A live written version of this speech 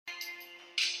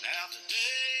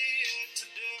today, it's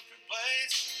a different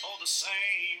place, all the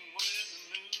same with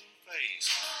a new face,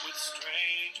 with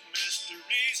strange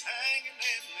mysteries hanging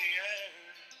in the air.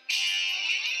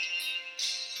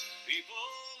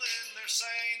 People in their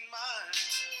sane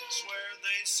minds swear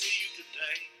they see you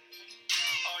today.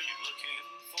 Are you looking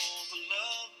for the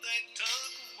love they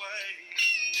took away?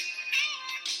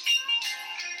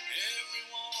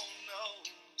 Everyone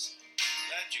knows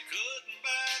that you couldn't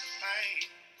bear the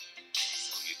pain,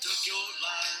 so you took your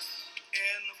life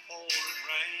in the pouring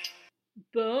rain.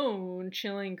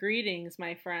 Bone-chilling greetings,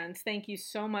 my friends. Thank you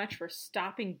so much for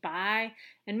stopping by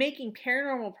and making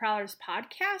Paranormal Prowlers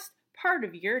podcast part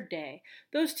of your day.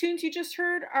 Those tunes you just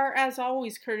heard are, as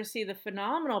always, courtesy of the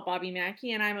phenomenal Bobby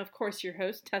Mackey, and I'm, of course, your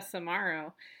host, Tessa.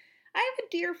 I have a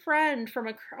dear friend from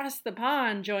across the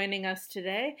pond joining us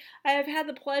today. I have had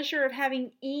the pleasure of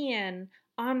having Ian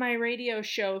on my radio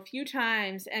show a few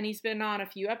times, and he's been on a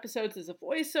few episodes as a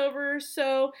voiceover,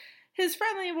 so his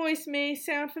friendly voice may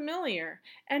sound familiar.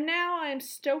 And now I'm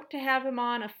stoked to have him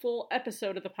on a full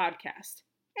episode of the podcast.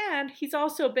 And he's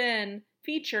also been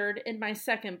featured in my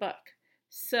second book.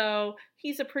 So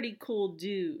he's a pretty cool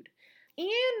dude.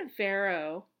 Ian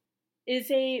Varrow is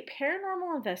a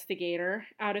paranormal investigator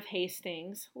out of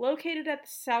Hastings, located at the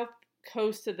south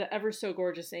coast of the ever so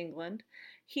gorgeous England.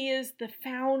 He is the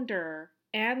founder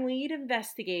and lead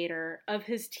investigator of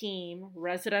his team,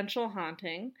 Residential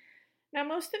Haunting. Now,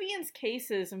 most of Ian's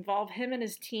cases involve him and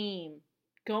his team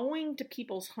going to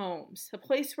people's homes, a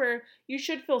place where you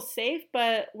should feel safe,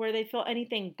 but where they feel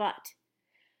anything but.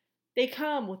 They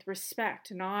come with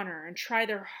respect and honor and try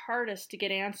their hardest to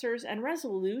get answers and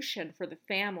resolution for the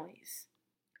families.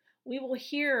 We will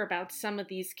hear about some of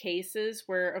these cases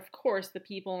where, of course, the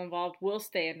people involved will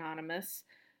stay anonymous.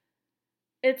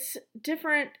 It's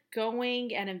different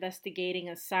going and investigating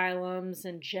asylums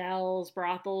and jails,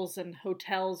 brothels, and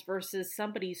hotels versus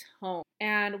somebody's home.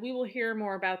 And we will hear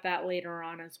more about that later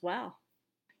on as well.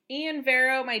 Ian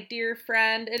Varrow, my dear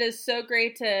friend, it is so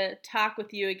great to talk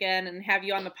with you again and have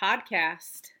you on the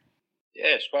podcast.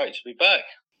 Yeah, it's great to be back.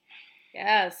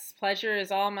 Yes, pleasure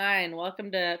is all mine.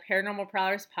 Welcome to Paranormal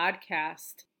Prowlers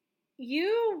podcast.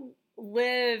 You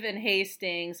live in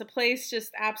Hastings, a place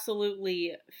just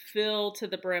absolutely filled to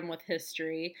the brim with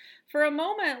history. For a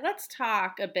moment, let's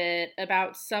talk a bit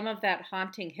about some of that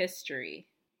haunting history.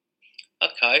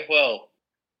 Okay, well,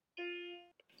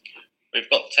 we've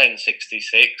got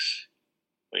 1066,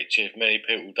 which, if many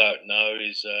people don't know,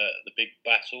 is the big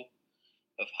battle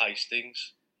of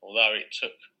Hastings. Although it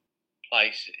took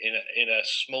place in a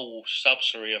small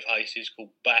subsidiary of Hastings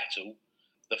called Battle,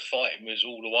 the fighting was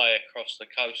all the way across the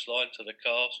coastline to the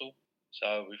castle.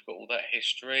 So we've got all that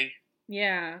history.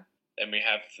 Yeah. Then we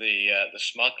have the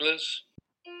smugglers.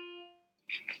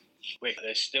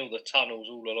 There's still the tunnels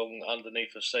all along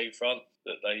underneath the seafront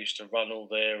that they used to run all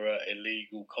their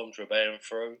illegal contraband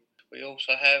through. We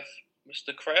also have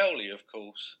Mr. Crowley, of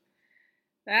course.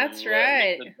 That's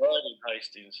right. Mr. Died in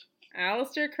Hastings.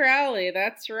 Aleister Crowley,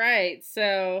 that's right.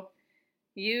 So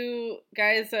you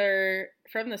guys are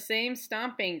from the same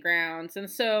stomping grounds. And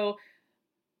so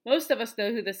most of us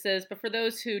know who this is, but for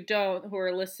those who don't, who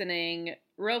are listening,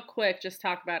 real quick, just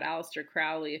talk about Aleister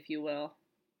Crowley, if you will.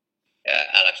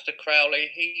 Aleister Crowley,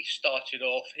 he started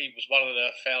off, he was one of the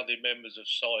founding members of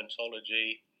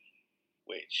Scientology,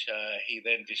 which he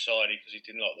then decided, because he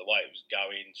didn't like the way it was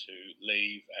going, to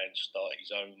leave and start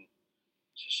his own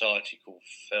society called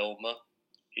Thelma.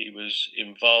 He was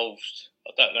involved,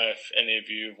 I don't know if any of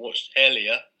you have watched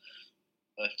Hellier,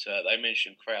 but they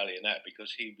mentioned Crowley in that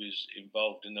because he was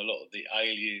involved in a lot of the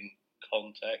alien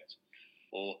contact,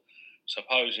 or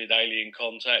supposed alien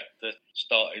contact that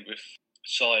started with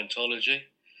Scientology.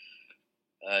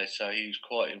 So he was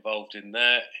quite involved in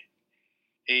that.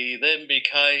 He then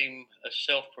became a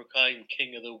self-proclaimed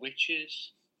king of the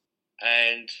witches,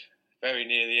 and very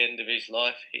near the end of his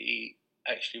life, he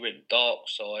actually went dark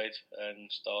side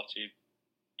and started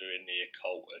doing the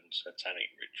occult and satanic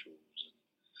rituals,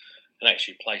 and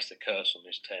actually placed a curse on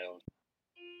his town.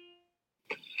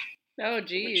 Oh,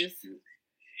 geez.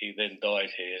 He then died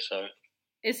here, so...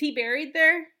 Is he buried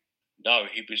there? No,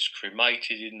 he was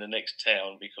cremated in the next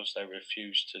town because they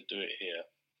refused to do it here.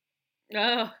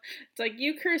 Oh, it's like,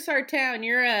 you curse our town,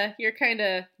 you're kind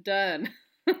of done.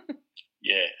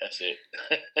 Yeah, that's it.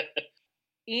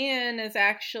 Ian is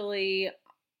actually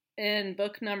in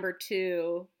book number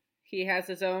 2. He has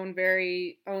his own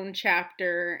very own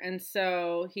chapter, and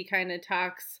so he kind of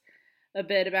talks a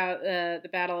bit about the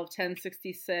Battle of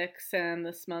 1066 and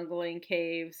the smuggling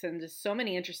caves and just so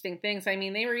many interesting things. I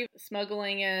mean, they were even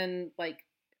smuggling in, like,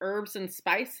 herbs and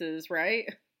spices, right?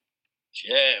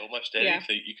 Yeah, almost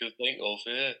anything you could think of,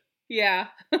 yeah. Yeah.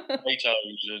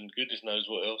 Potatoes and goodness knows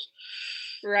what else.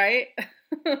 Right?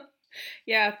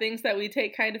 Yeah, things that we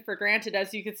take kind of for granted,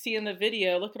 as you could see in the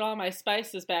video. Look at all my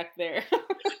spices back there.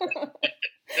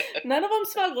 None of them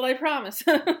smuggled, I promise.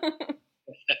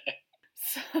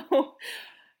 So,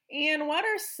 Ian, what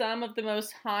are some of the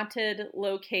most haunted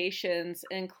locations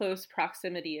in close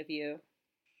proximity of you?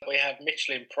 We have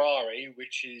Michelin Priory,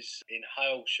 which is in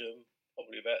Hailsham,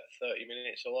 probably about 30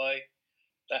 minutes away.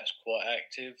 That's quite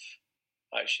active.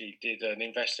 I actually did an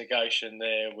investigation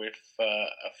there with a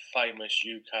famous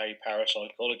UK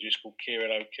parapsychologist called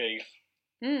Kieran O'Keefe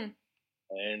Mm.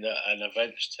 and an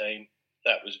events team.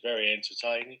 That was very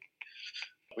entertaining.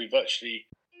 We've actually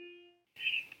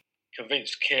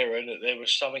convinced Kieran that there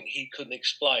was something he couldn't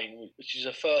explain, which is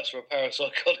a first for a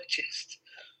parapsychologist.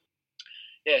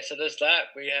 Yeah, so there's that.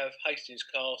 We have Hastings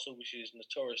Castle, which has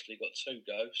notoriously got two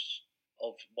ghosts.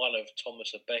 One of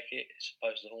Thomas à Becket is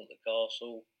supposed to haunt the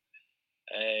castle,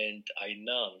 and a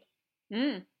nun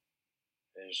Mm.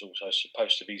 is also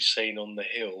supposed to be seen on the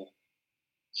hill.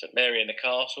 St Mary in the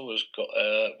Castle has got,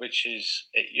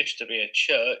 it used to be a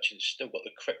church, and it's still got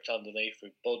the crypt underneath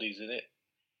with bodies in it,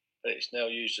 but it's now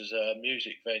used as a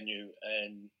music venue,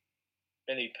 and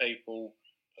many people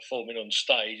performing on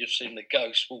stage have seen the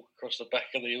ghost walk across the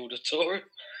back of the auditorium.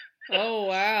 Oh,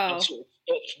 wow. And sort of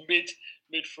stopped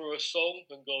mid through a song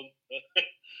and gone.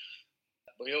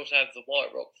 We also have the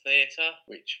White Rock Theatre,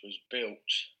 which was built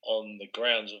on the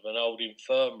grounds of an old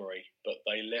infirmary, but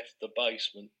they left the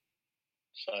basement.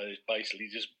 So it's basically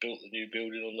just built the new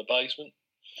building on the basement.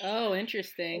 Oh,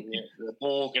 interesting. And the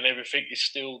morgue and everything is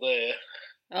still there.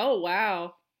 Oh,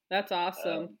 wow. That's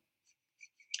awesome.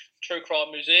 True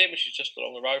Crime Museum, which is just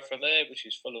along the road from there, which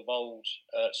is full of old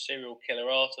serial killer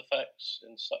artefacts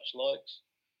and such likes.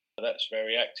 That's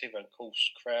very active. And of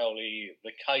course, Crowley,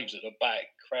 the caves at the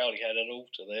back, Crowley had an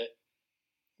altar there.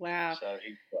 Wow. So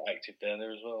he's quite active down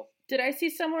there as well. Did I see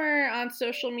somewhere on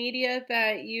social media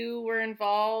that you were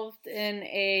involved in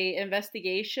a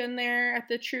investigation there at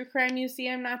the True Crime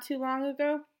Museum not too long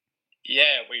ago?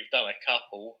 Yeah, we've done a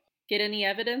couple. Get any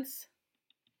evidence?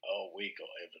 Oh, we got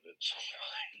evidence.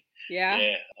 Yeah?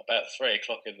 Yeah, about 3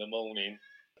 o'clock in the morning,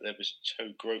 there was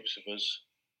two groups of us,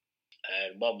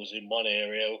 and one was in one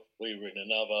area, we were in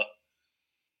another,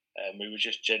 and we were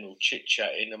just general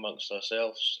chit-chatting amongst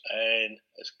ourselves, and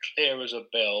as clear as a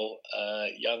bell, a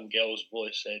young girl's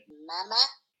voice said, "Mama."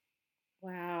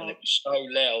 Wow. And it was so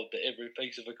loud that every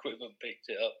piece of equipment picked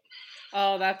it up.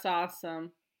 Oh, that's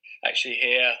awesome. Actually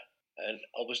here, and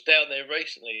I was down there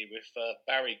recently with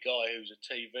Barry Guy, who's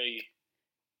a TV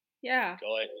guy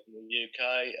in the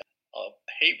UK.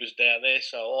 He was down there,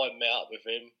 so I met up with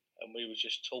him, and we were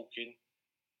just talking.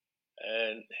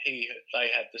 And they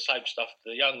had the same stuff.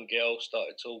 The young girl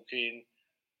started talking,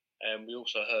 and we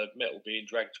also heard metal being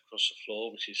dragged across the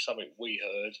floor, which is something we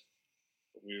heard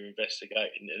when we were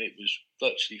investigating, and it was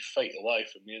virtually feet away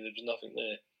from you, and there was nothing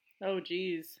there. Oh,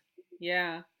 geez.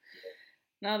 Yeah.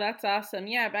 No, that's awesome.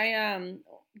 Yeah,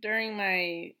 during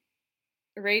my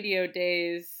radio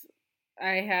days,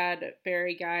 I had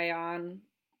Barry Guy on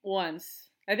once.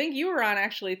 I think you were on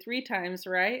actually 3 times,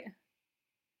 right?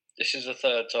 This is the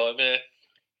 3rd time, yeah.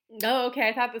 Oh, okay.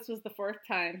 I thought this was the 4th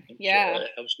time. Yeah.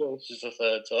 I'm sure this is the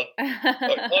 3rd time.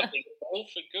 I think the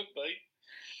 4th it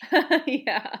could be.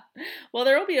 Yeah. Well,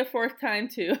 there will be a 4th time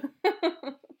too.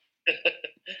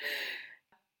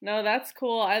 No, that's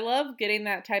cool. I love getting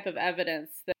that type of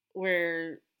evidence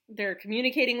where they're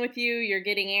communicating with you, you're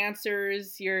getting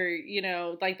answers, you're,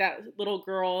 like that little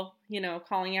girl,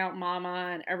 calling out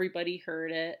mama and everybody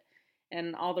heard it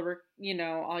and all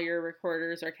all your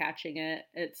recorders are catching it.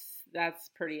 That's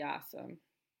pretty awesome.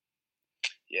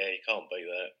 Yeah, you can't beat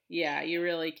that. Yeah, you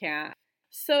really can't.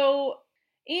 So,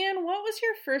 Ian, what was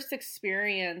your first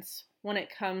experience when it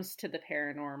comes to the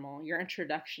paranormal? Your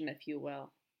introduction, if you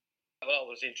will. Well, I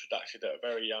was introduced at a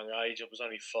very young age. I was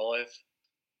only 5.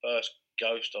 First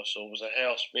ghost I saw was a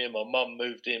house. Me and my mum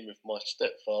moved in with my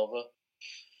stepfather.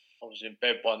 I was in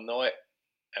bed one night,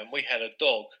 and we had a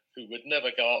dog who would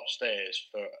never go upstairs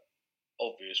for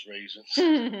obvious reasons.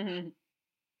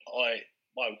 I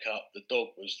woke up, the dog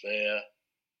was there.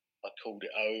 I called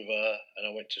it over, and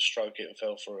I went to stroke it and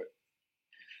fell for it.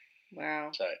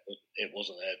 Wow. So it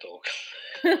wasn't their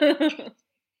dog.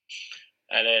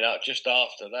 And then just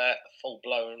after that, a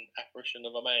full-blown apparition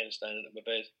of a man standing at my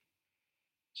bed.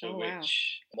 To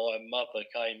which my mother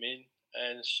came in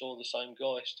and saw the same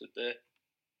guy stood there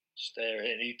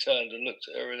staring. He turned and looked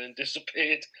at her and then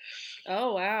disappeared.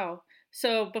 Oh, wow.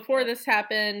 So before this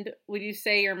happened, would you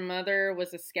say your mother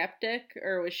was a skeptic,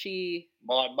 or was she...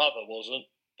 My mother wasn't,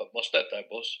 but my stepdad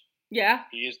was. Yeah.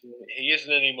 He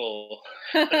isn't anymore.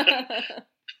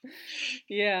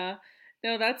 Yeah.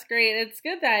 No, that's great. It's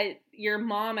good that your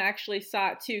mom actually saw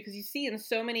it too, because you see in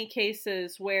so many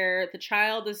cases where the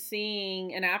child is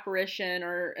seeing an apparition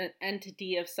or an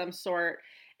entity of some sort,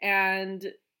 and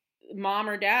mom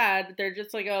or dad, they're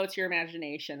just like, oh, it's your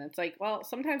imagination. It's like, well,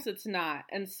 sometimes it's not.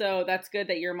 And so that's good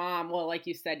that your mom, well, like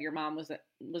you said, your mom was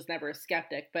never a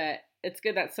skeptic, but it's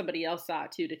good that somebody else saw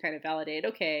it too to kind of validate,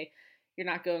 okay, you're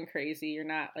not going crazy. You're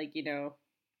not like,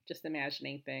 just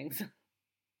imagining things.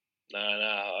 No,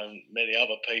 and many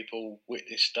other people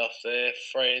witnessed stuff there,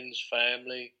 friends,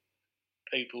 family,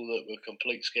 people that were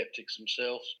complete skeptics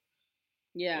themselves.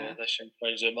 Yeah, Yeah. they shouldn't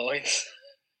change their minds.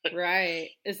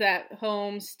 Right. Is that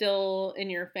home still in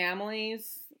your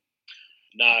families?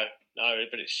 No,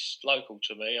 but it's local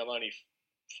to me. I'm only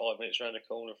 5 minutes around the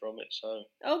corner from it, so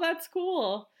Oh, that's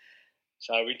cool.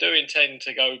 we do intend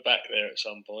to go back there at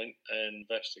some point and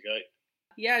investigate.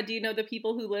 Yeah. Do you know the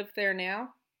people who live there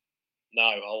now? No,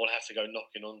 I will have to go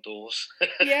knocking on doors.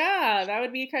 Yeah, that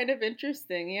would be kind of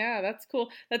interesting. Yeah, that's cool.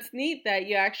 That's neat that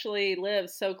you actually live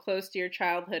so close to your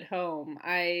childhood home.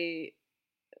 I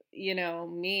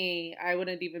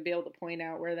wouldn't even be able to point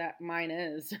out where that mine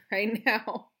is right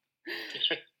now.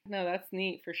 No, that's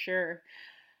neat for sure.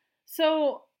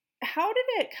 So, how did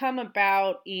it come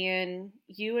about, Ian,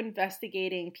 you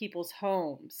investigating people's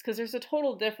homes? Because there's a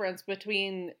total difference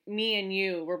between me and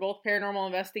you. We're both paranormal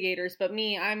investigators, but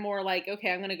me, I'm more like,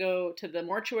 okay, I'm going to go to the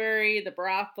mortuary, the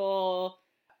brothel,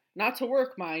 not to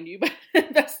work, mind you, but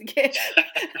investigate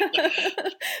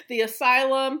the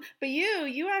asylum. But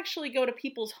you actually go to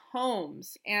people's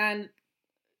homes and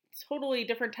totally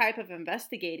different type of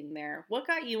investigating there. What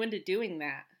got you into doing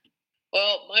that?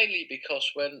 Well, mainly because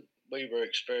when we were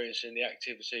experiencing the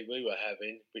activity we were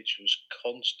having, which was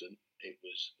constant, it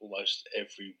was almost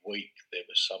every week there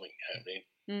was something happening.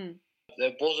 Mm.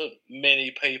 There wasn't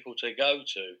many people to go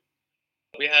to.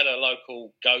 We had a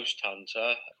local ghost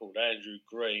hunter called Andrew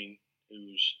Green,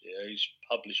 he's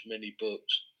published many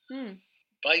books. Mm.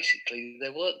 Basically,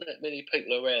 there weren't that many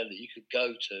people around that you could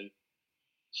go to.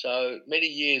 So many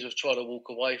years of trying to walk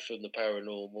away from the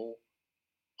paranormal,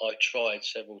 I tried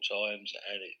several times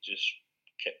and it just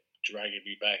kept dragging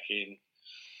me back in.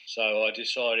 So I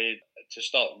decided to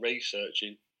start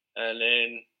researching, and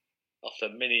then after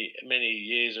many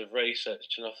years of research,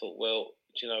 and I thought, well,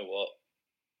 do you know what?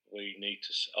 I need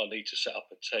to set up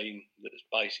a team that's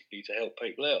basically to help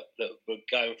people out that were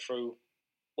going through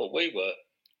what we were,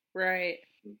 Right.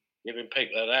 giving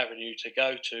people an avenue to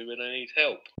go to when they need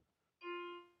help.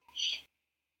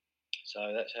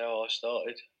 So that's how I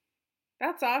started.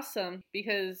 That's awesome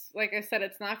because, like I said,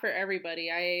 it's not for everybody.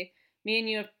 Me and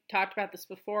you have talked about this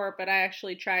before, but I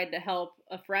actually tried to help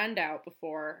a friend out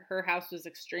before. Her house was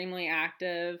extremely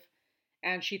active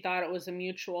and she thought it was a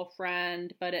mutual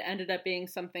friend, but it ended up being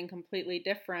something completely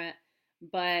different.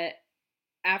 But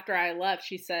after I left,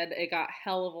 she said it got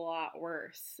hell of a lot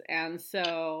worse. And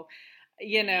so,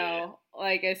 Yeah.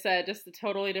 like I said, just a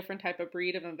totally different type of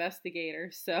breed of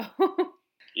investigator. So,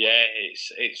 Yeah,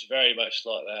 it's very much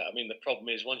like that. I mean, the problem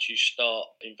is once you start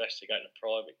investigating a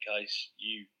private case,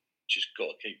 you just got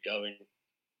to keep going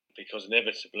because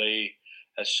inevitably,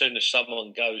 as soon as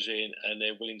someone goes in and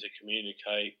they're willing to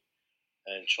communicate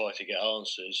and try to get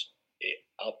answers, it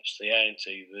ups the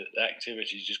ante. The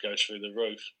activity just goes through the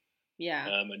roof. yeah.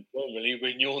 And normally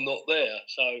when you're not there,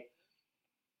 so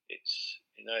it's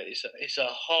a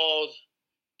hard.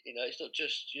 It's not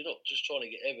just you're not just trying to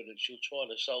get evidence. You're trying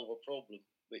to solve a problem,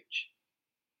 which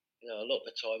a lot of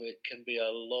the time it can be a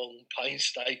long,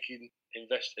 painstaking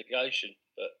investigation,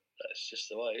 but that's just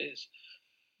the way it is.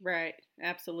 Right,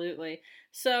 absolutely.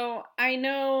 So I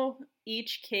know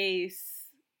each case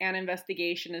and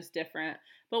investigation is different,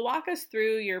 but walk us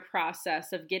through your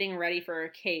process of getting ready for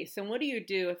a case and what do you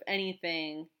do, if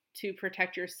anything, to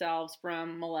protect yourselves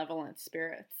from malevolent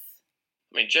spirits?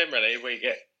 I mean, generally we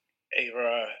get either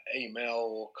an email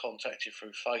or contacted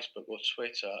through Facebook or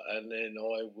Twitter, and then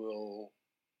I will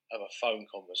have a phone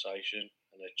conversation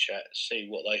and a chat, see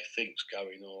what they think's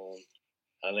going on,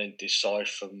 and then decide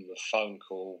from the phone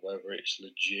call whether it's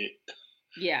legit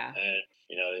Yeah. and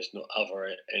there's not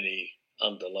any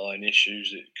underlying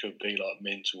issues. It could be like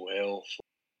mental health,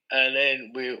 and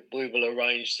then we will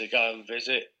arrange to go and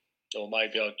visit, or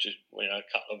maybe I'll just a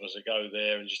couple of us will go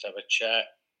there and just have a chat,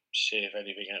 see if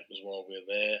anything happens while we're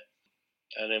there,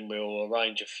 and then we'll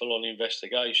arrange a full-on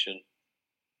investigation.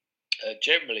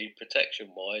 Generally,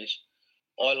 protection-wise,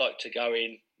 I like to go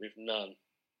in with none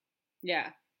Yeah.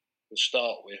 to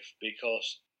start with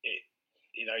because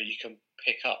you can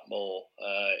pick up more.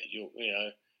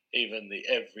 Even the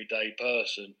everyday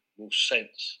person will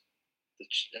sense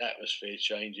the atmosphere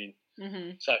changing.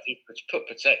 Mm-hmm. So if you put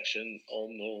protection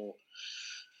on or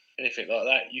anything like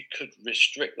that, you could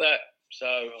restrict that. So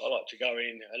I like to go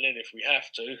in, and then if we have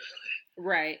to,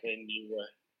 Right. then you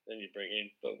bring in.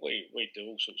 But we do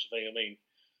all sorts of things. I mean,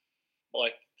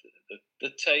 the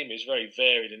team is very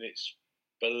varied in its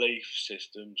belief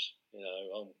systems. You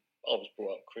know, I was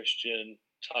brought up Christian.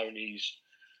 Tony's,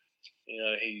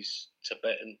 he's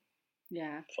Tibetan.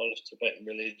 Yeah. Follows Tibetan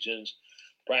religions.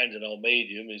 Brandon, our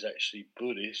medium, is actually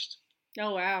Buddhist.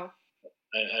 Oh, wow.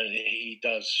 And he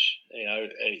does,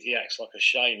 he acts like a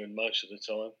shaman most of the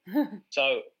time.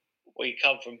 So we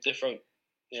come from different,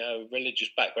 religious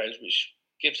backgrounds, which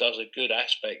gives us a good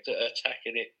aspect at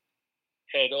attacking it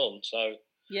head on. So,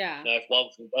 yeah. If one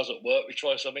thing doesn't work, we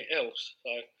try something else.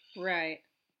 So, right.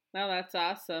 Well, that's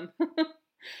awesome.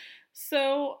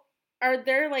 So, are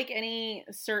there like any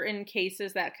certain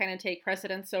cases that kind of take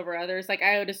precedence over others? Like,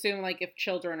 I would assume, like, if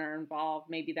children are involved,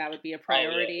 maybe that would be a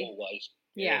priority. Oh, yeah, always.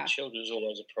 Yeah. Children's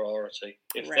always a priority.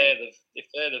 If Right.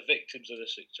 they're the victims of the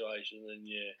situation, then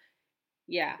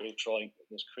yeah, we'll try and get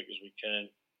them as quick as we can.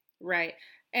 Right.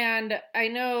 And I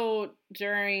know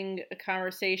during a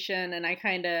conversation, and I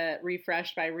kind of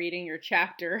refreshed by reading your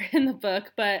chapter in the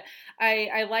book, but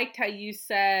I liked how you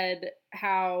said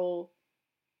how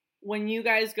when you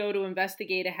guys go to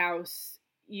investigate a house,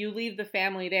 you leave the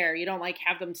family there. You don't like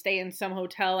have them stay in some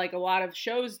hotel like a lot of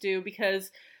shows do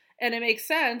because, and it makes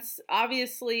sense.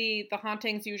 Obviously, the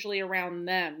haunting's usually around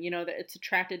them, that it's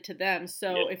attracted to them.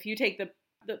 So if you take the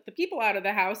people out of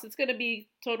the house, it's going to be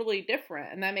totally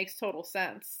different. And that makes total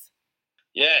sense.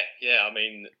 Yeah. I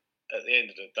mean, at the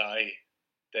end of the day,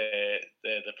 they're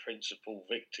the principal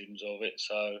victims of it.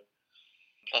 So,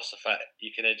 plus the fact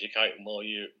you can educate them while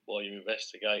you're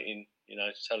investigating,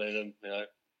 telling them,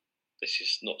 this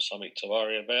is not something to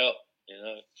worry about,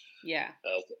 Yeah.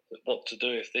 What to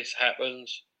do if this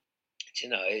happens.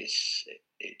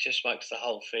 It just makes the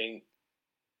whole thing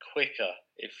quicker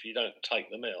if you don't take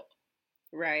them out.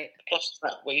 Right. Plus the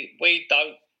fact we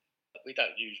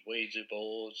don't use Ouija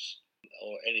boards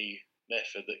or any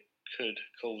method that could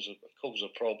cause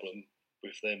a problem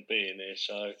with them being there.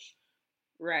 So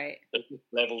right, the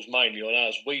level's mainly on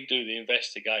us. We do the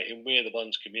investigating. We're the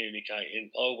ones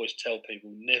communicating. I always tell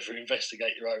people never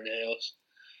investigate your own house.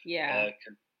 Yeah.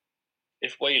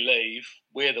 If we leave,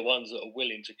 we're the ones that are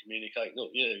willing to communicate, not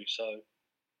you. So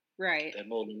right, they're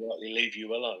more than likely leave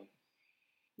you alone.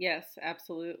 Yes,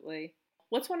 absolutely.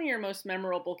 What's one of your most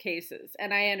memorable cases?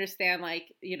 And I understand, like,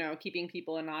 keeping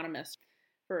people anonymous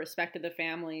for respect to the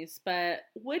families, but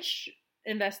which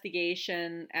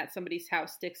investigation at somebody's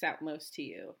house sticks out most to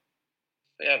you?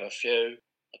 We have a few.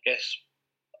 I guess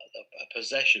a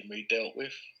possession we dealt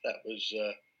with, that was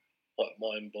quite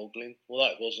mind-boggling. Well,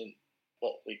 that wasn't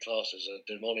what we class as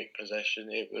a demonic possession.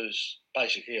 It was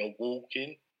basically a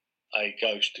walk-in. A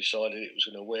ghost decided it was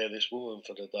going to wear this woman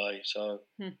for the day, so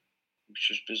which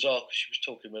was bizarre because she was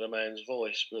talking with a man's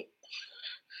voice. But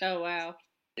oh wow,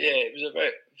 yeah, it was a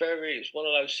very. It's one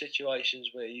of those situations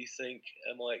where you think,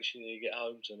 "Am I actually going to get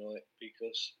home tonight?"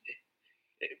 Because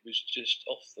it was just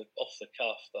off the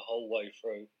cuff the whole way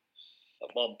through.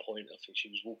 At one point, I think she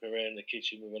was walking around the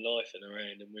kitchen with a knife in her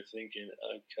hand, and we're thinking,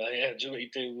 "Okay, how do we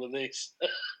deal with this?"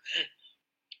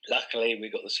 Luckily, we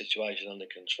got the situation under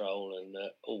control, and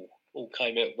all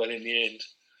came out well in the end.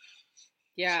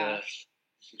 Yeah. So,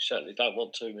 we certainly don't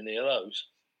want too many of those.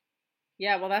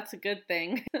 Yeah, well, that's a good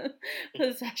thing.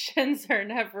 Possessions are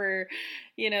never,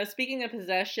 speaking of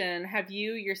possession, have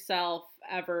you yourself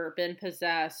ever been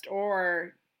possessed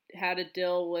or had to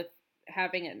deal with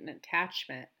having an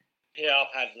attachment? Yeah,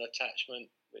 I've had an attachment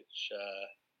which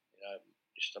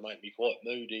used to make me quite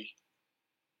moody.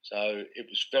 So it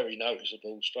was very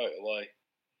noticeable straight away.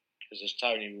 Because as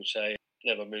Tony will say,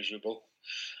 never miserable.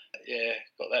 Yeah,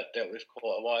 got that dealt with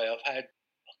quite a way. I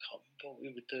can't remember what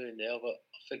we were doing now, but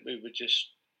I think we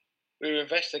were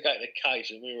investigating a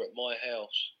case and we were at my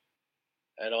house.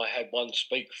 And I had one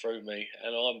speak through me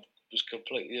and I was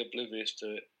completely oblivious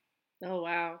to it. Oh,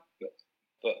 wow.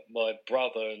 But my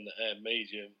brother and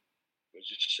medium was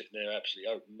just sitting there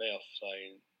absolutely open mouth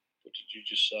saying, "What did you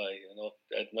just say?" And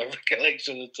I had no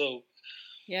recollection at all.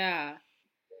 Yeah.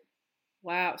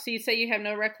 Wow. So you say you have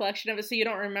no recollection of it, so you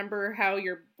don't remember how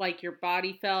your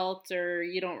body felt, or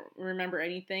you don't remember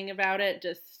anything about it?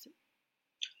 Just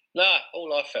no.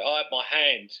 All I felt, I had my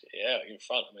hand out in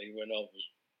front of me when I was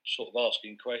sort of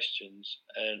asking questions,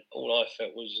 and all I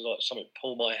felt was like something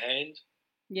pull my hand.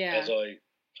 Yeah. As I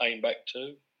came back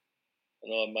to,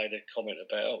 and I made a comment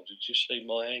about, "Oh, did you see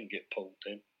my hand get pulled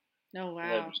then?" Oh, wow.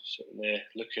 And they were just sitting there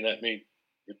looking at me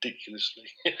ridiculously.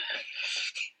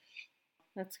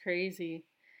 That's crazy.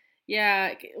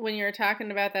 Yeah, when you were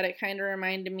talking about that, it kind of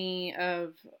reminded me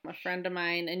of a friend of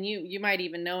mine, and you might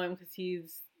even know him because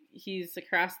he's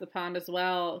across the pond as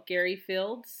well, Gary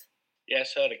Fields.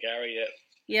 Yes, heard of Gary, yeah.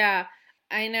 Yeah,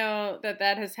 I know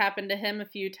that has happened to him a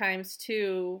few times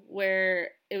too,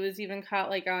 where it was even caught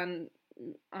like on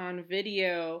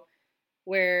video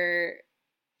where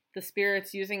the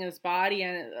spirit's using his body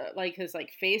and like his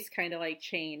like face kind of like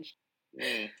changed.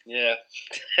 Yeah.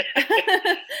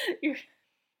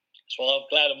 So I'm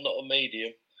glad I'm not a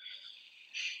medium.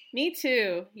 Me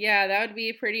too. Yeah, that would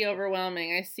be pretty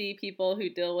overwhelming. I see people who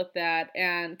deal with that,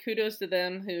 and kudos to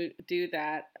them who do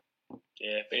that.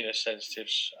 Yeah, being a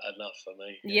sensitive's enough for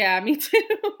me. Yeah, me too.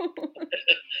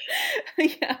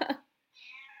 Yeah.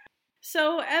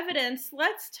 So, evidence,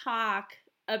 let's talk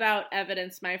about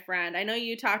evidence, my friend. I know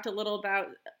you talked a little about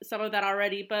some of that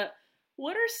already, but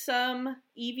what are some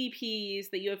EVPs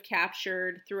that you have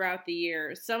captured throughout the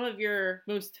years? Some of your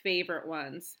most favorite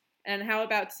ones? And how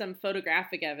about some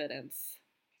photographic evidence?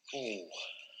 Ooh,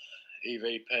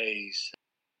 EVPs.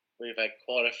 We've had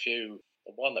quite a few.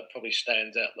 The one that probably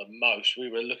stands out the most, we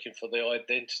were looking for the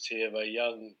identity of a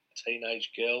young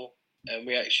teenage girl, and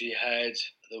we actually had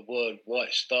the word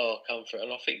White Star come through.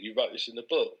 And I think you wrote this in the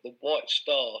book. The White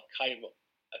Star came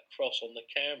across on the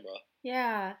camera.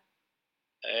 Yeah.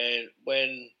 And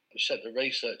when we sent the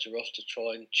researcher off to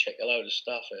try and check a load of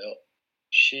stuff out,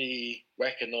 she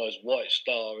recognised White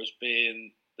Star as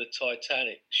being the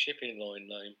Titanic shipping line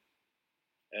name.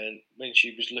 And when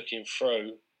she was looking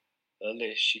through the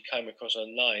list, she came across a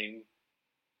name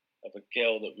of a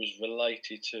girl that was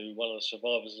related to one of the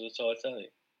survivors of the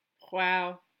Titanic.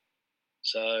 Wow.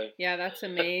 So yeah, that's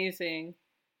amazing.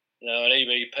 An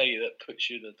EVP that puts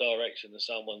you in the direction of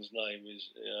someone's name is,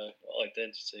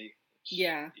 identity.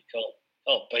 Yeah. You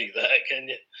can't beat that, can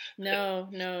you?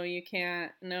 No, you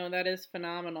can't. No, that is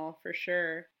phenomenal for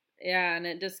sure. Yeah, and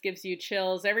it just gives you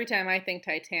chills. Every time I think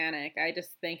Titanic, I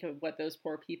just think of what those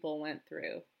poor people went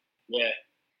through. Yeah,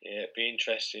 it'd be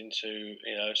interesting to,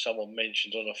 someone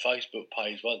mentioned on a Facebook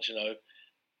page once,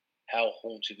 how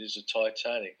haunted is the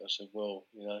Titanic? I said, well,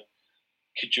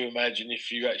 could you imagine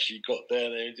if you actually got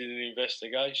down there and did an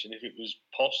investigation, if it was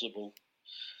possible?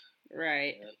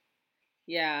 Right.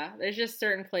 Yeah, there's just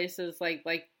certain places like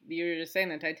you were just saying,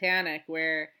 the Titanic,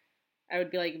 where I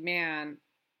would be like, man,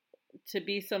 to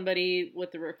be somebody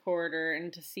with the recorder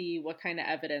and to see what kind of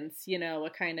evidence,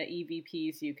 what kind of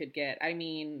EVPs you could get. I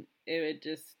mean, it would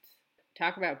just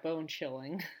talk about bone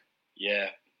chilling. Yeah,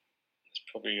 there's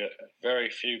probably very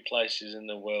few places in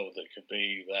the world that could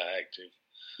be that active.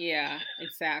 Yeah,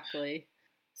 exactly.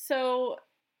 So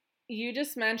you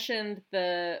just mentioned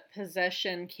the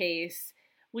possession case.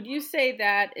 Would you say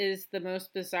that is the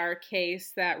most bizarre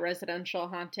case that residential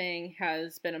haunting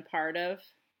has been a part of?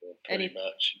 Yeah, pretty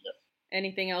much. Yeah.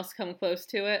 Anything else come close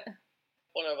to it?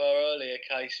 One of our earlier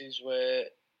cases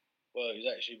it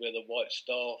was actually where the White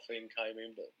Star thing came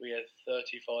in, but we had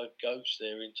 35 ghosts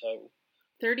there in total.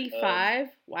 35?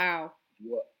 Wow.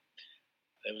 Yeah.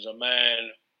 There was a man,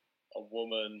 a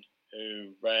woman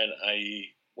who ran a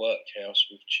workhouse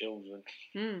with children,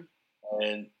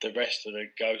 and the rest of the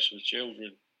ghosts were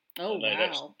children. Oh, and they'd wow.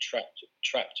 actually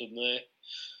trapped them there.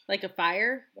 Like a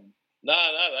fire? No,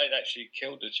 they'd actually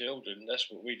killed the children. That's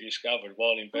what we discovered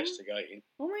while investigating.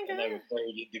 Oh my God. And they were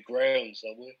buried in the ground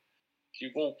somewhere.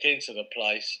 You walk into the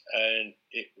place and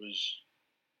it was,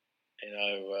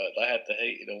 they had the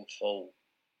heating on full.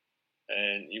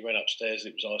 And you went upstairs,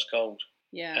 it was ice cold.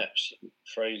 Yeah. Absolutely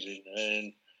freezing.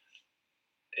 And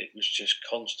it was just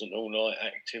constant all night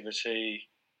activity.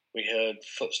 We heard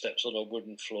footsteps on a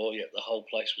wooden floor, yet the whole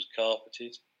place was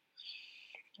carpeted.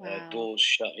 Wow. Doors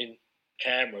shutting.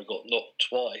 Camera got knocked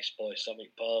twice by something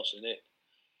passing it.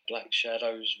 Black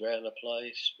shadows around the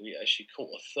place. We actually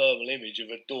caught a thermal image of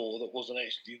a door that wasn't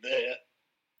actually there.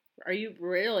 Are you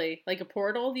really? Like a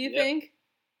portal, do you think?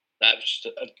 That was just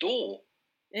a door.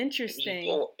 Interesting. It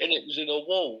was a door, and it was in a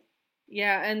wall.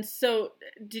 Yeah, and so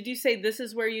did you say this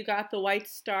is where you got the White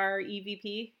Star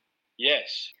EVP?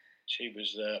 Yes. She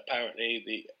was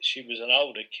she was an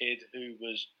older kid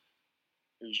whose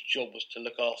job was to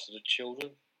look after the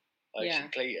children,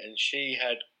 basically, and she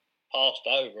had passed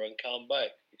over and come back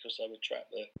because they were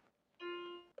trapped there.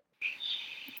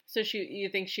 So you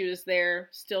think she was there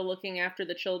still looking after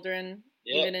the children,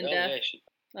 even in death? Yeah,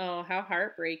 Oh, how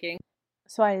heartbreaking.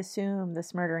 So I assume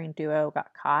this murdering duo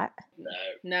got caught?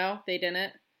 No, they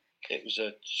didn't? It was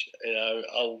a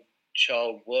old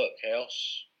child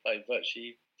workhouse. They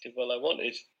virtually did what they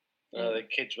wanted. The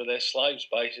kids were their slaves,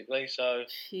 basically. So.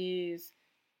 Jeez.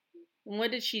 And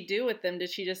what did she do with them? Did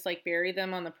she just bury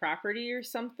them on the property or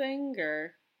something,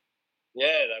 or? Yeah,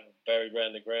 they were buried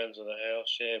around the grounds of the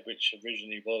house. Yeah, which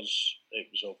originally was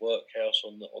a workhouse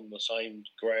on the same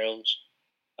grounds.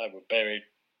 They were buried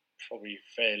probably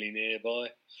fairly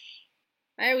nearby.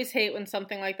 I always hate when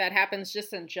something like that happens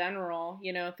just in general,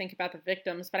 think about the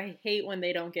victims, but I hate when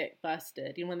they don't get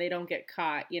busted, when they don't get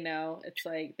caught, it's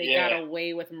like they got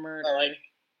away with murder. Well,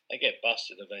 they get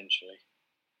busted eventually.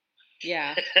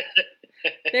 Yeah.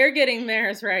 They're getting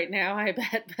theirs right now, I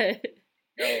bet, but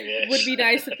yes. Would be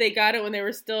nice if they got it when they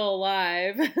were still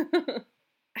alive.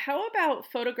 How about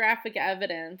photographic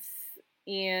evidence?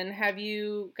 Ian, have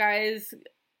you guys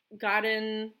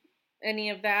gotten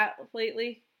any of that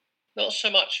lately? Not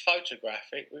so much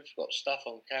photographic. We've got stuff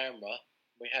on camera.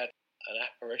 We had an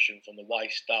apparition from the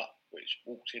waist up, which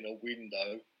walked in a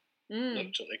window,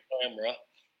 looked at the camera,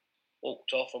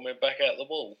 walked off, and went back out the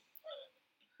wall.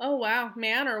 Oh, wow.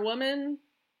 Man or woman?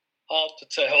 Hard to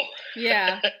tell.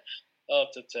 Yeah. Hard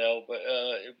to tell, but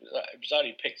it was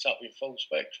only picked up in full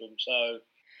spectrum, so...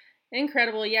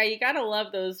 Incredible. Yeah, you gotta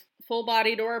love those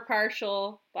full-bodied or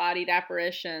partial-bodied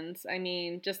apparitions. I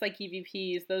mean, just like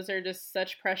EVPs, those are just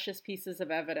such precious pieces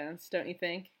of evidence, don't you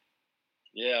think?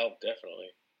 Yeah,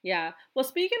 definitely. Yeah. Well,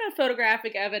 speaking of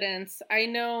photographic evidence, I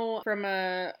know from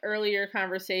a earlier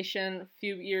conversation a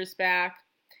few years back,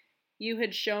 you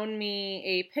had shown me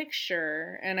a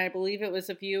picture, and I believe it was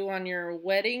of you on your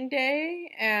wedding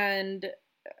day, and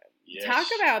yes, talk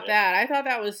about that. I thought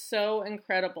that was so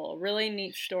incredible. Really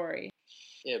neat story.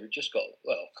 Yeah, of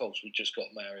course, we just got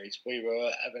married. We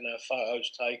were having our photos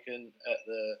taken at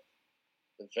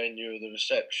the venue of the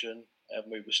reception, and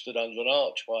we were stood under an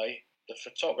archway. The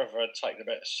photographer had taken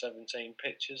about 17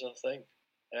 pictures, I think,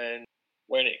 and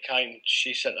when it came,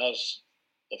 she sent us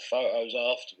the photos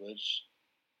afterwards.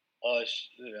 I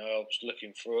was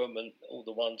looking through them, and all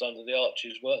the ones under the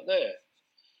arches weren't there.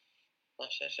 I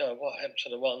said, "So what happened to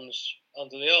the ones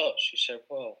under the arch?" She said,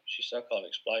 I can't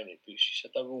explain it, but she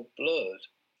said they were all blurred.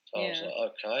 So I was like,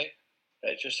 okay.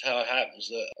 It's just how it happens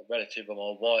that a relative of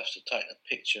my wife's had taken a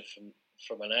picture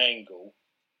from an angle,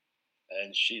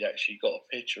 and she'd actually got a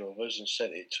picture of us and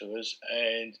sent it to us.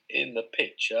 And in the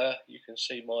picture, you can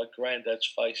see my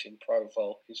granddad's face in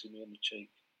profile, kissing me on the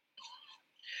cheek.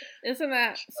 Isn't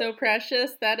that so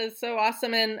precious? That is so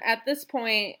awesome. And at this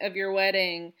point of your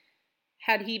wedding,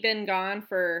 had he been gone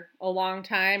for a long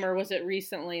time, or was it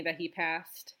recently that he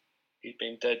passed? He'd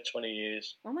been dead 20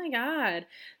 years. Oh my God.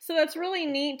 So that's really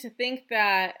neat to think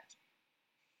that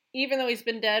even though he's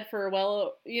been dead for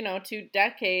 2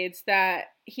 decades, that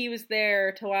he was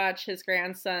there to watch his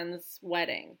grandson's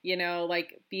wedding,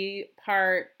 be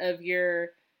part of your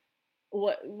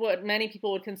what many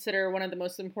people would consider one of the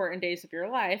most important days of your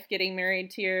life, getting married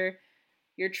to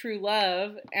your true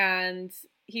love, and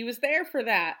he was there for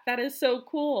that. That is so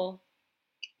cool.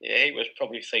 Yeah, he was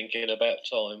probably thinking about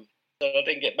time. So I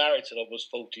didn't get married till I was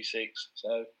 46,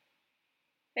 so...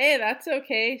 Hey, that's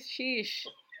okay. Sheesh.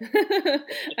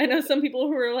 I know some people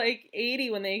who are like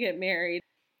 80 when they get married.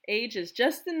 Age is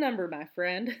just a number, my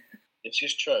friend. It's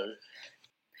just true.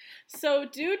 So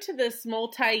due to this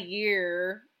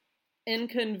multi-year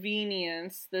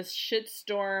inconvenience, this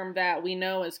shitstorm that we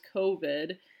know as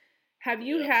COVID, have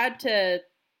you had to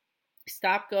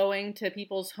stop going to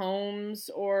people's homes,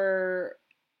 or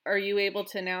are you able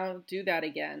to now do that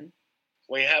again?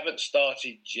 We haven't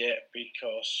started yet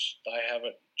because they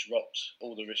haven't dropped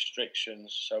all the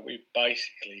restrictions. So we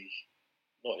basically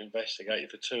not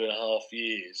investigated for 2.5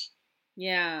 years.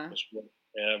 Yeah.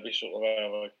 We sort of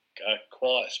have a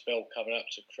quiet spell coming up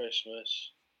to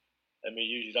Christmas, and we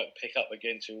usually don't pick up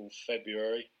again till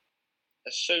February.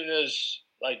 As soon as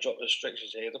they drop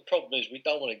restrictions here, the problem is we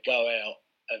don't want to go out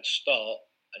and start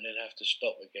and then have to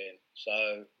stop again.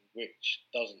 So, which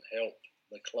doesn't help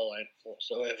the client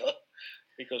whatsoever,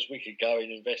 because we could go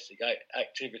and investigate,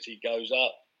 activity goes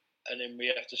up, and then we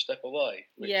have to step away,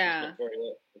 which is not very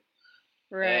helpful.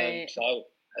 Right. So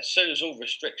as soon as all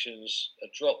restrictions are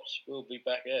dropped, we'll be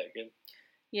back out again.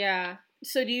 Yeah.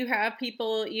 So do you have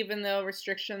people, even though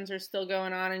restrictions are still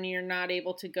going on and you're not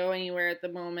able to go anywhere at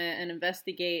the moment and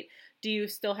investigate, do you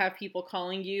still have people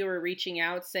calling you or reaching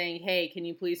out saying, hey, can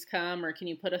you please come, or can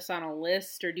you put us on a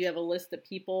list, or do you have a list of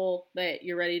people that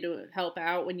you're ready to help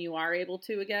out when you are able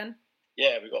to again?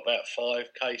 Yeah, we've got about 5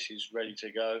 cases ready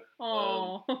to go.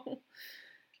 Oh.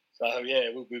 So yeah,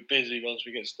 we'll be busy once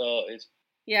we get started.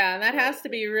 Yeah, and that has to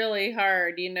be really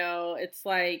hard, It's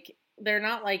like, they're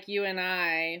not like you and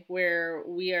I, where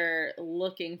we are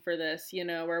looking for this,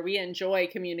 where we enjoy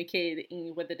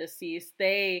communicating with the deceased.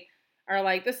 They are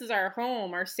like, this is our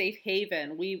home, our safe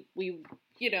haven. We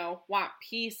want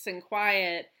peace and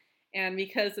quiet. And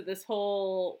because of this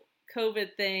whole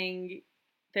COVID thing,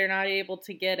 they're not able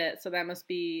to get it. So that must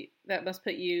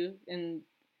put you and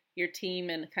your team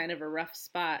in kind of a rough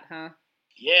spot, huh?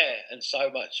 Yeah, and so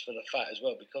much for the fact as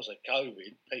well, because of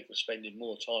COVID, people are spending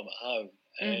more time at home,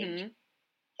 and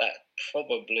that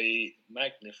probably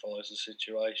magnifies the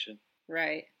situation.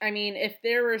 Right. I mean, if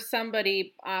there were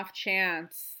somebody off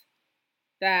chance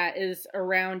that is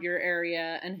around your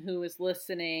area and who is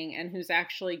listening and who's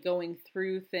actually going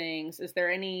through things, is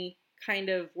there any kind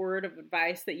of word of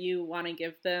advice that you want to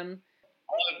give them?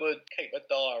 I would keep a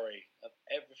diary of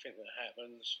everything that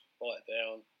happens, write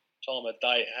down time of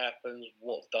day it happens,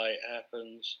 what day it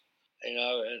happens,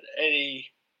 and any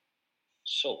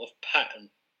sort of pattern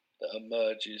that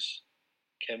emerges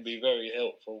can be very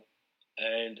helpful.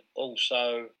 And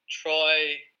also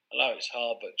try, I know it's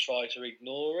hard, but try to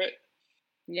ignore it.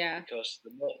 Yeah. Because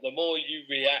the more you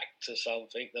react to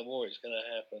something, the more it's going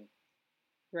to happen.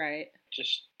 Right.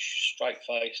 Just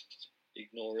straight-faced,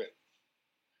 ignore it.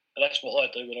 And that's what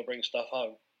I do when I bring stuff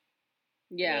home.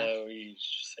 Yeah. You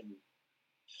just think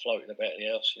floating about in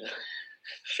the house,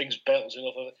 things bouncing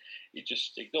off of it. You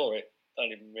just ignore it,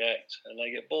 don't even react, and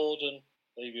they get bored and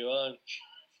leave you alone.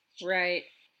 Right.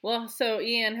 Well, so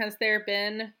Ian, has there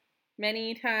been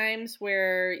many times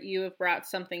where you have brought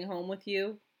something home with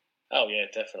you? Oh yeah,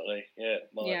 definitely. Yeah,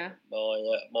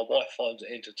 my wife finds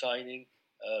it entertaining.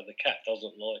 The cat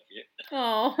doesn't like it.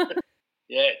 Oh.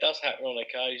 Yeah, it does happen on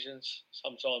occasions.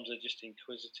 Sometimes they're just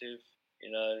inquisitive.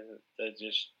 They're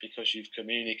just, because you've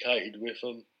communicated with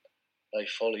them, they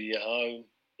follow you home.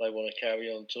 They want to carry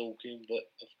on talking, but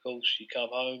of course, you come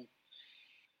home,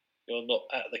 you're not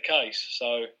at the case.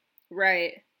 So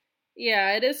right.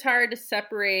 Yeah, it is hard to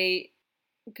separate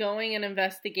going and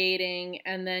investigating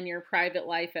and then your private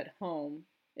life at home.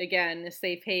 Again, a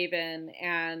safe haven.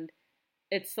 And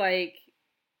it's like,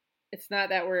 it's not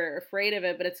that we're afraid of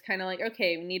it, but it's kind of like,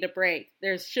 okay, we need a break.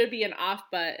 There should be an off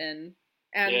button,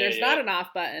 and there's not an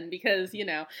off button because,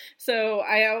 so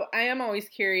I am always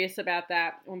curious about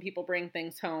that when people bring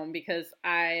things home, because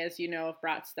I, as you know, have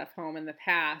brought stuff home in the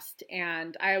past,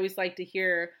 and I always like to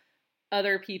hear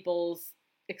other people's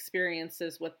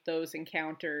experiences with those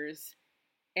encounters.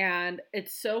 And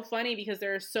it's so funny because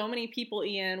there are so many people,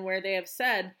 Ian, where they have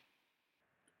said,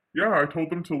 yeah, I told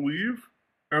them to leave,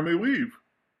 and they leave.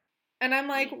 And I'm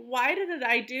like, why did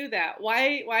I do that?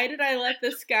 Why did I let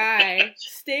this guy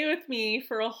stay with me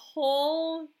for a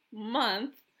whole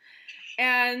month?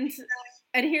 And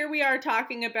here we are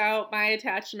talking about my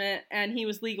attachment, and he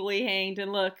was legally hanged.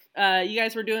 And look, you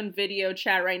guys were doing video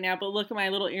chat right now, but look at my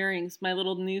little earrings, my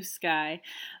little new sky.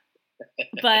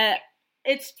 But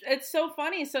it's so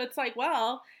funny. So it's like,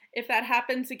 well, if that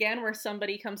happens again where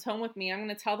somebody comes home with me, I'm going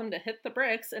to tell them to hit the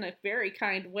bricks in a very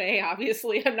kind way.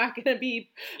 Obviously, I'm not going to be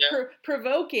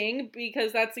provoking,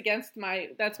 because that's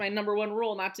my number one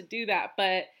rule, not to do that.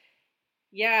 But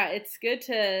yeah, it's good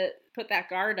to put that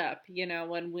guard up,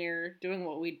 when we're doing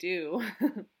what we do.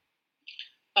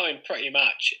 I mean, pretty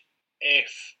much,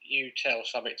 if you tell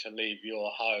something to leave your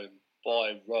home,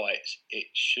 by rights, it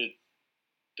should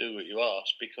do what you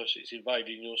ask, because it's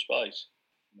invading your space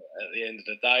at the end of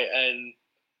the day. And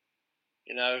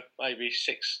maybe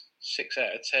six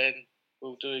out of 10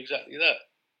 will do exactly that,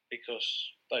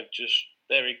 because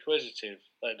they're inquisitive.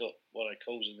 They don't want to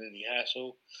cause any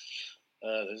hassle.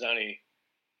 There's only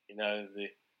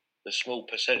the small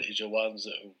percentage of ones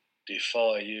that will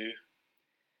defy you,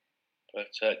 but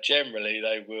generally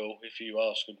they will. If you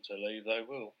ask them to leave, they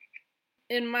will.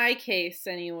 In my case,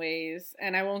 anyways,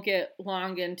 and I won't get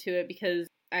long into it because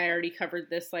I already covered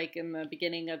this like in the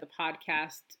beginning of the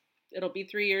podcast. It'll be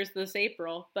 3 years this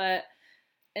April. But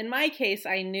in my case,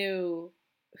 I knew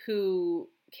who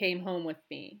came home with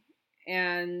me.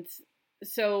 And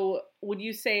so would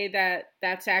you say that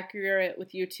that's accurate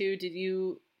with you too? Did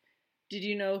you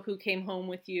know who came home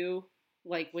with you,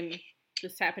 like when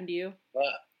this happened to you?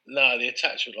 No, the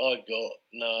attachment I got,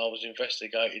 no, I was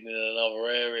investigating in another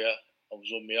area. I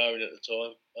was on my own at the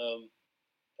time.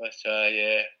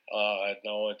 I had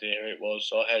no idea who it was.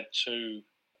 So I had two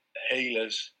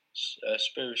healers,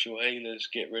 spiritual healers,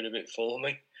 get rid of it for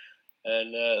me.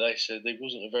 And they said he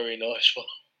wasn't a very nice one.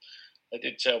 They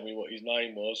did tell me what his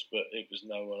name was, but it was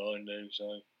no one I knew.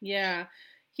 So yeah,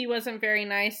 he wasn't very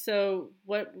nice. So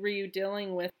what were you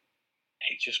dealing with?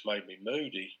 He just made me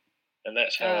moody. And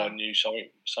that's how I knew something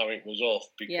was off,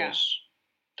 because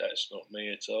that's not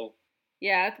me at all.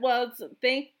 Yeah, well,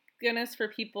 thank goodness for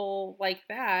people like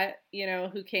that,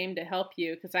 who came to help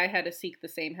you, because I had to seek the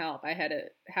same help. I had to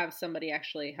have somebody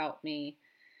actually help me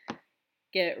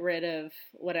get rid of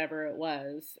whatever it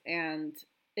was. And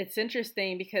it's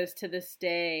interesting because to this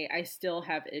day, I still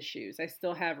have issues. I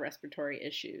still have respiratory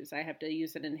issues. I have to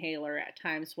use an inhaler at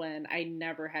times when I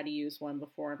never had to use one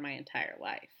before in my entire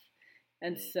life.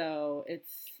 And so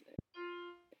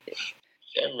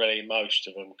generally most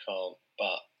of them can't,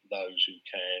 but those who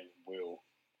can will.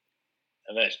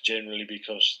 And that's generally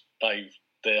because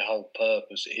their whole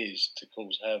purpose is to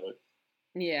cause havoc.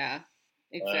 Yeah,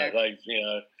 exactly.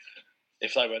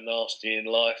 If they were nasty in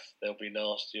life, they'll be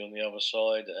nasty on the other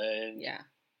side, and yeah,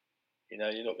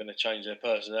 you're not going to change their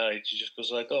personality just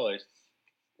because they died.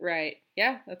 Right.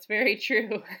 Yeah, that's very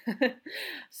true.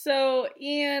 So,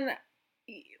 Ian,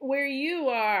 where you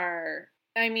are,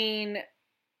 I mean,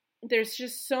 there's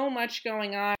just so much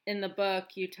going on in the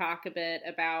book. You talk a bit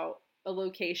about a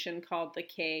location called The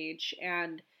Cage,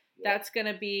 and that's going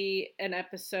to be an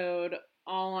episode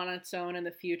all on its own in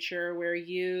the future where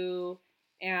you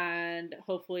and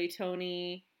hopefully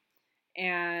Tony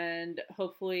and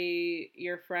hopefully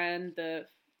your friend, the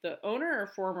owner or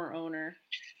former owner.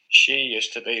 She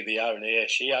used to be the owner. Yeah,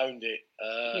 she owned it.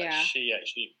 Yeah. She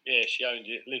owned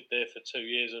it. Lived there for 2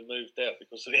 years and moved out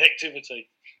because of the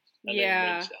activity. And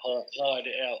then hired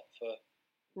it out for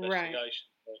investigation.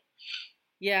 Right.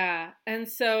 Yeah, and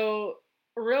so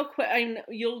real quick,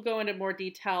 you'll go into more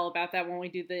detail about that when we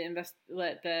do the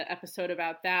episode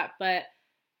about that. But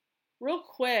real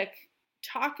quick,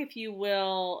 talk, if you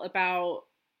will, about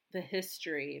the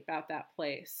history about that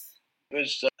place. It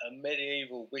was a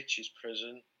medieval witches'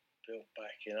 prison built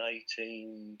back in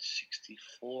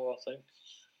 1864, I think.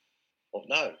 Well,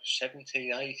 no,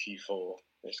 1784.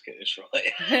 Let's get this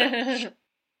right.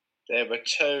 There were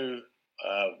 2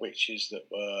 witches that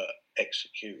were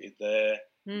executed there,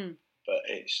 but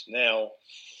it's now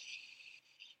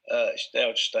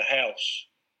just a house.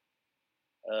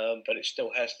 But it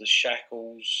still has the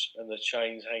shackles and the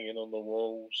chains hanging on the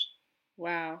walls.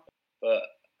 Wow. But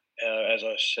as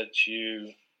I said to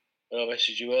you, when I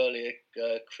messaged you earlier,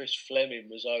 Chris Fleming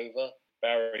was over.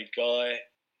 Barry Guy,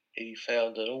 he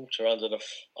found an altar under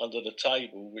the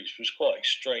table, which was quite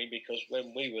extreme because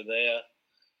when we were there,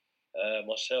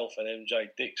 myself and MJ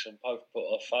Dixon both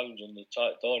put our phones on the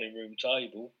dining room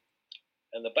table,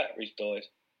 and the batteries died.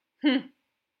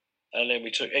 And then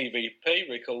we took EVP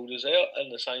recorders out,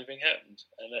 and the same thing happened.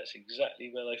 And that's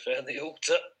exactly where they found the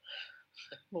altar.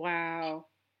 Wow.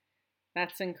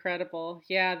 That's incredible.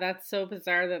 Yeah, that's so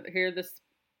bizarre that here this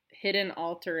hidden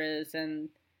altar is and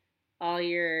all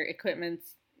your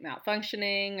equipment's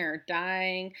malfunctioning or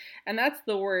dying. And that's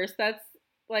the worst. That's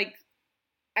like,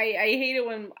 I hate it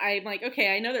when I'm like,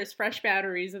 okay, I know there's fresh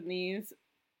batteries in these.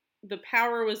 The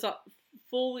power was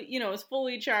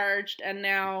fully charged, and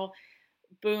now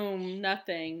boom,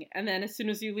 nothing. And then as soon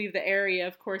as you leave the area,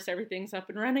 of course, everything's up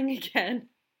and running again.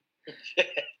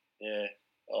 Yeah.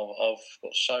 I've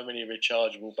got so many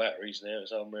rechargeable batteries now,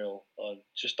 it's unreal. I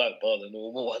just don't buy the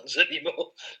normal ones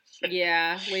anymore.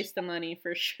 Yeah, waste of money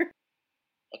for sure.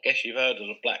 I guess you've heard of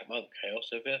the Black Monk House,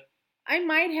 have you? I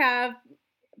might have,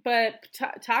 but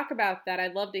talk about that.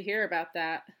 I'd love to hear about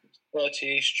that. 30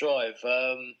 East Drive.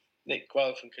 Nick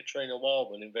Grove and Katrina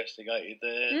Wildman investigated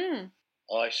there.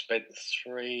 I spent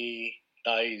 3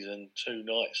 days and 2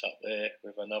 nights up there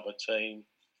with another team.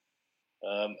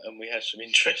 And we had some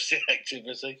interesting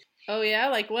activity. Oh, yeah?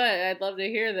 Like what? I'd love to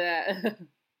hear that.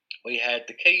 We had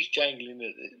the keys jangling.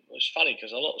 It was funny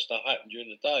because a lot of stuff happened during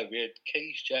the day. We had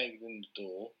keys jangling in the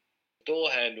door. The door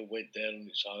handle went down on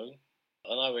its own.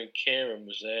 I know when Kieran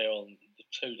was there on the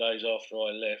 2 days after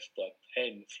I left, a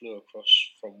pen flew across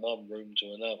from one room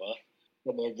to another,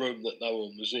 from a room that no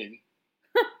one was in.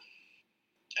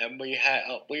 And we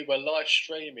were live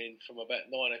streaming from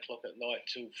about 9 o'clock at night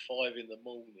till 5 in the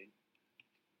morning.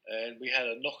 And we had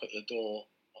a knock at the door,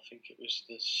 I think it was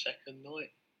the second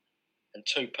night, and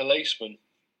 2 policemen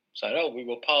saying, we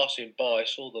were passing by,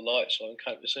 saw the lights on,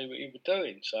 came to see what you were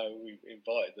doing. So we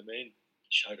invited them in,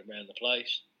 showed them around the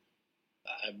place.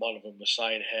 And one of them was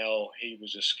saying how he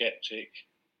was a skeptic,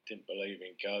 didn't believe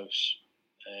in ghosts.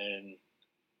 And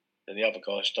then the other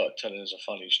guy started telling us a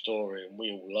funny story, and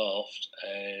we all laughed.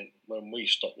 And when we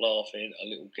stopped laughing, a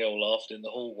little girl laughed in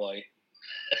the hallway.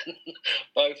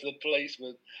 Both the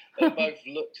policemen, they both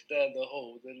looked down the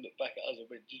hall, then looked back at us and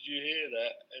went, "Did you hear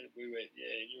that?" And we went,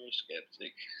 "Yeah, you're a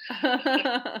skeptic."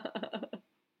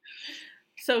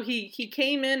 So he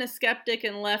came in a skeptic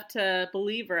and left a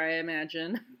believer, I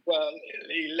imagine. Well,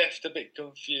 he left a bit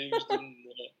confused and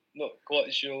not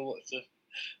quite sure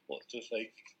what to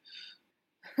think.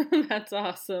 That's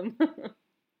awesome.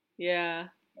 Yeah.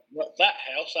 That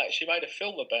house actually made a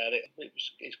film about it.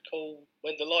 It's called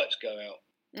When the Lights Go Out.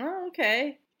 Oh,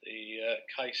 okay. The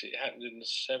case, it happened in the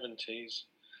 70s.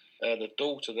 The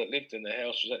daughter that lived in the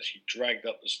house was actually dragged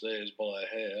up the stairs by her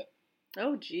hair.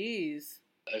 Oh, jeez.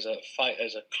 As a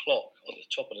clock on the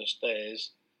top of the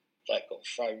stairs, that got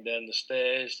thrown down the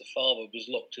stairs. The father was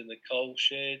locked in the coal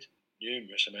shed.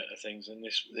 Numerous amount of things, and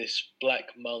this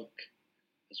black monk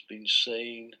has been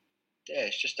seen. Yeah,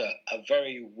 it's just a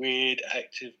very weird,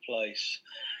 active place.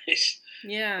 It's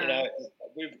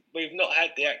we've not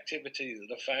had the activity that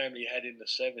the family had in the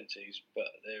 70s, but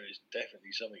there is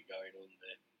definitely something going on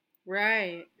there.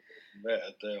 Right. Without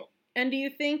a doubt. And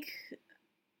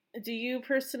do you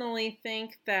personally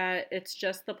think that it's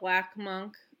just the black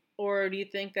monk, or do you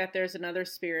think that there's another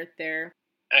spirit there?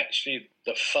 Actually,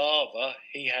 the father,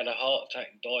 he had a heart attack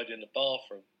and died in the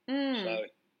bathroom. So,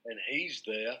 and he's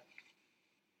there.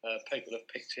 People have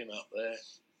picked him up there.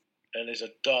 And there's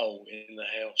a doll in the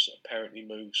house that apparently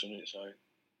moves on its own.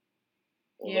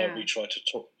 Although we tried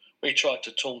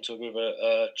to taunt her with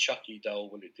a Chucky doll,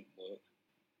 but it didn't work.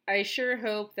 I sure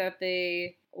hope that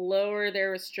they lower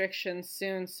their restrictions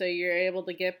soon so you're able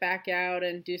to get back out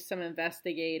and do some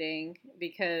investigating,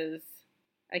 because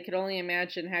I could only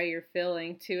imagine how you're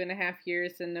feeling. 2.5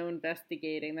 years and no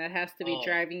investigating. That has to be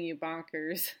driving you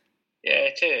bonkers. Yeah,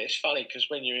 it is. It's funny because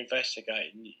when you're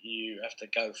investigating, you have to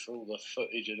go through all the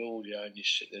footage and audio, and you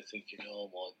sit there thinking, "Oh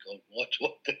my God,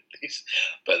 what did this?"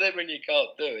 But then when you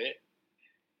can't do it,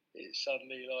 it's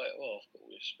suddenly like, "Well, I've got all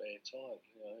this spare time."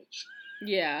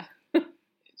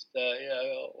 It's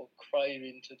a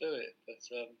craving to do it. But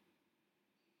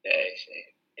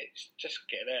it's just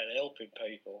getting out and helping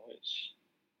people.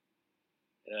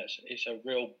 It's a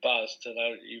real buzz to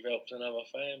know that you've helped another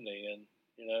family, and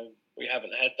we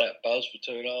haven't had that buzz for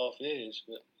 2.5 years.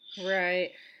 But...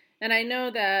 Right. And I know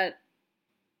that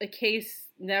a case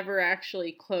never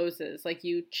actually closes. Like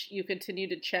you continue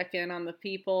to check in on the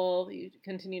people, you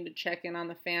continue to check in on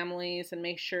the families and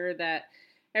make sure that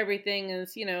everything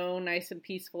is, nice and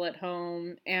peaceful at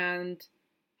home. And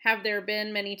have there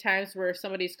been many times where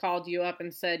somebody's called you up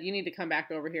and said, you need to come back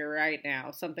over here right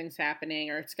now, something's happening,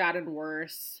 or it's gotten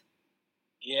worse?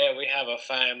 Yeah, we have a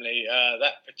family.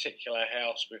 That particular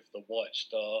house with the White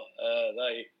Star,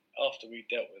 after we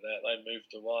dealt with that, they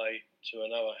moved away to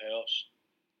another house,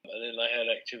 and then they had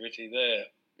activity there.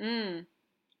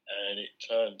 And it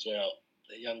turns out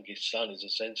the youngest son is a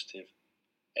sensitive.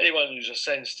 Anyone who's a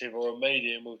sensitive or a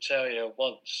medium will tell you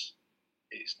once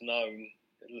it's known,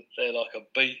 they're like a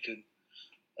beacon.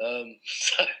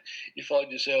 So you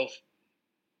find yourself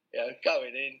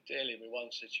going in, dealing with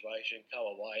one situation, come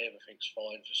away, everything's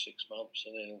fine for 6 months,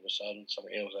 and then all of a sudden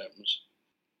something else happens.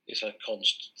 It's a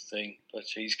constant thing. But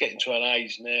he's getting to an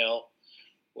age now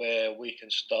where we can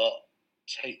start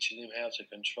teaching him how to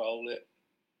control it.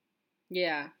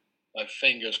 Yeah. So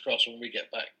fingers crossed when we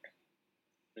get back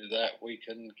with that, we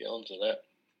can get onto that.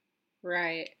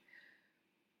 Right.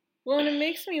 Well, and it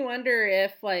makes me wonder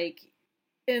if,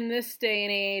 in this day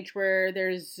and age where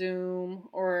there's Zoom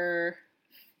or...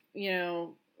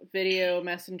 video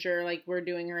messenger like we're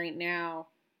doing right now,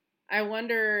 I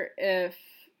wonder if,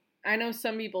 I know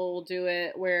some people will do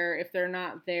it where if they're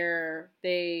not there,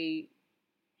 they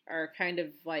are kind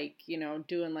of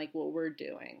doing like what we're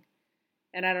doing.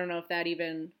 And I don't know if that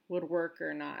even would work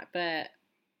or not, but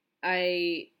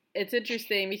it's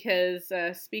interesting because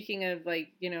speaking of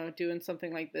doing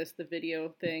something like this, the video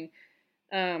thing,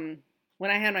 when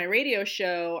I had my radio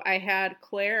show, I had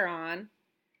Claire on.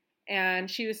 And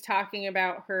she was talking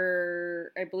about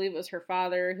I believe it was her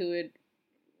father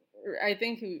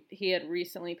he had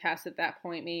recently passed at that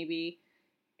point maybe.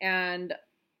 And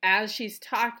as she's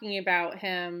talking about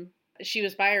him, she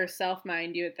was by herself,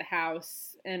 mind you, at the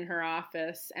house in her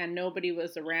office, and nobody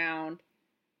was around.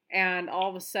 And all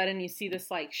of a sudden you see this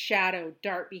shadow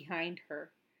dart behind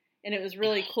her. And it was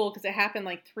really cool because it happened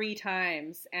 3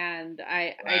 times. And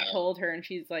I told her, and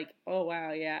she's like, oh,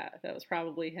 wow, yeah, that was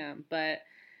probably him. But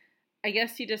I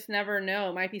guess you just never know.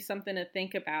 It might be something to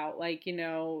think about,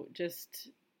 just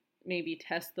maybe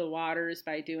test the waters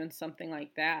by doing something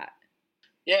like that.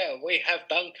 Yeah, we have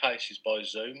done cases by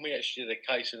Zoom. We actually did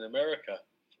a case in America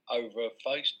over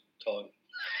FaceTime.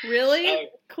 Really? So,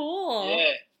 cool.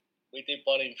 Yeah, we did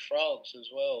one in France as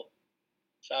well.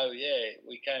 So, yeah,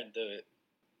 we can do it.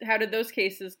 How did those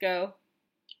cases go?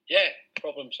 Yeah,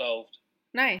 problem solved.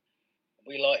 Nice.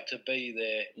 We like to be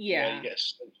there. Yeah. You get a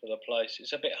sense for the place.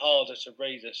 It's a bit harder to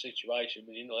read the situation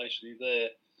when you're not actually there.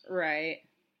 Right.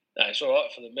 Now, it's all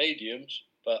right for the mediums,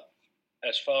 but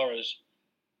as far as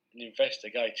an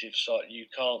investigative site, you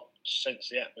can't sense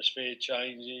the atmosphere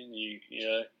changing. You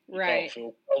can't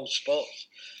feel cold spots.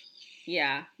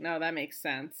 Yeah. No, that makes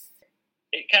sense.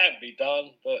 It can be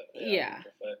done, but I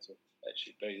prefer to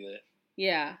actually be there.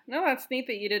 Yeah. No, that's neat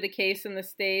that you did a case in the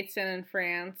States and in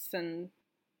France. And,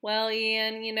 well,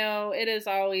 Ian, it is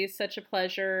always such a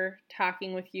pleasure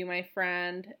talking with you, my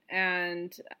friend.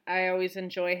 And I always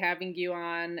enjoy having you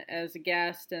on as a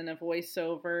guest and a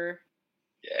voiceover.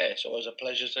 Yeah, it's always a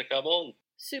pleasure to come on.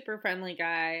 Super friendly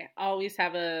guy. Always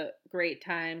have a great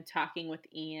time talking with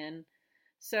Ian.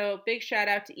 So big shout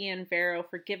out to Ian Varrow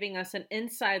for giving us an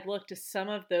inside look to some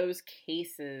of those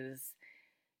cases.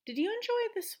 Did you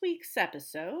enjoy this week's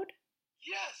episode?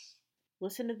 Yes!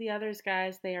 Listen to the others,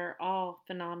 guys. They are all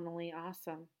phenomenally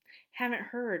awesome. Haven't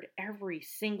heard every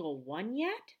single one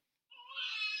yet?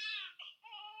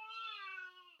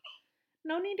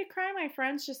 No need to cry, my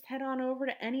friends. Just head on over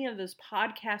to any of those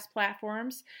podcast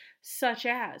platforms, such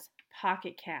as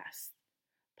Pocket Cast,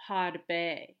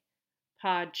 Podbay,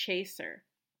 Podchaser,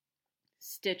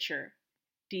 Stitcher,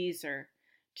 Deezer,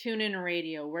 TuneIn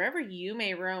Radio, wherever you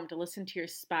may roam to listen to your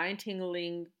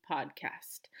spine-tingling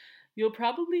podcast. You'll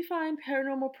probably find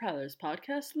Paranormal Prowlers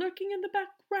podcast lurking in the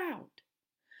background.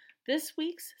 This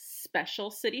week's special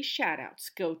city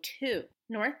shoutouts go to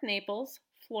North Naples,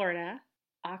 Florida,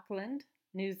 Auckland,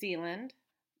 New Zealand,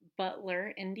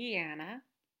 Butler, Indiana,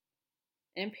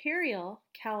 Imperial,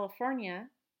 California,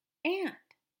 and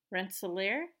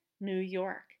Rensselaer, New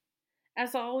York.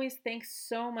 As always, thanks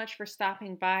so much for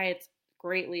stopping by. It's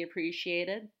greatly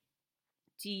appreciated.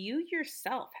 Do you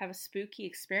yourself have a spooky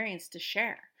experience to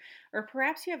share? Or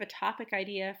perhaps you have a topic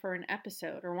idea for an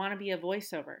episode or want to be a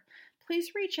voiceover?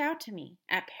 Please reach out to me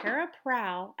at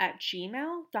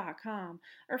paraprowl@gmail.com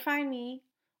or find me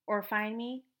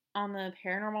on the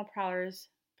Paranormal Prowlers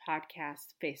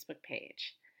podcast Facebook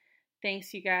page.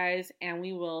 Thanks, you guys, and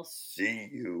we will see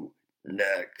you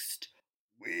next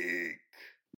week.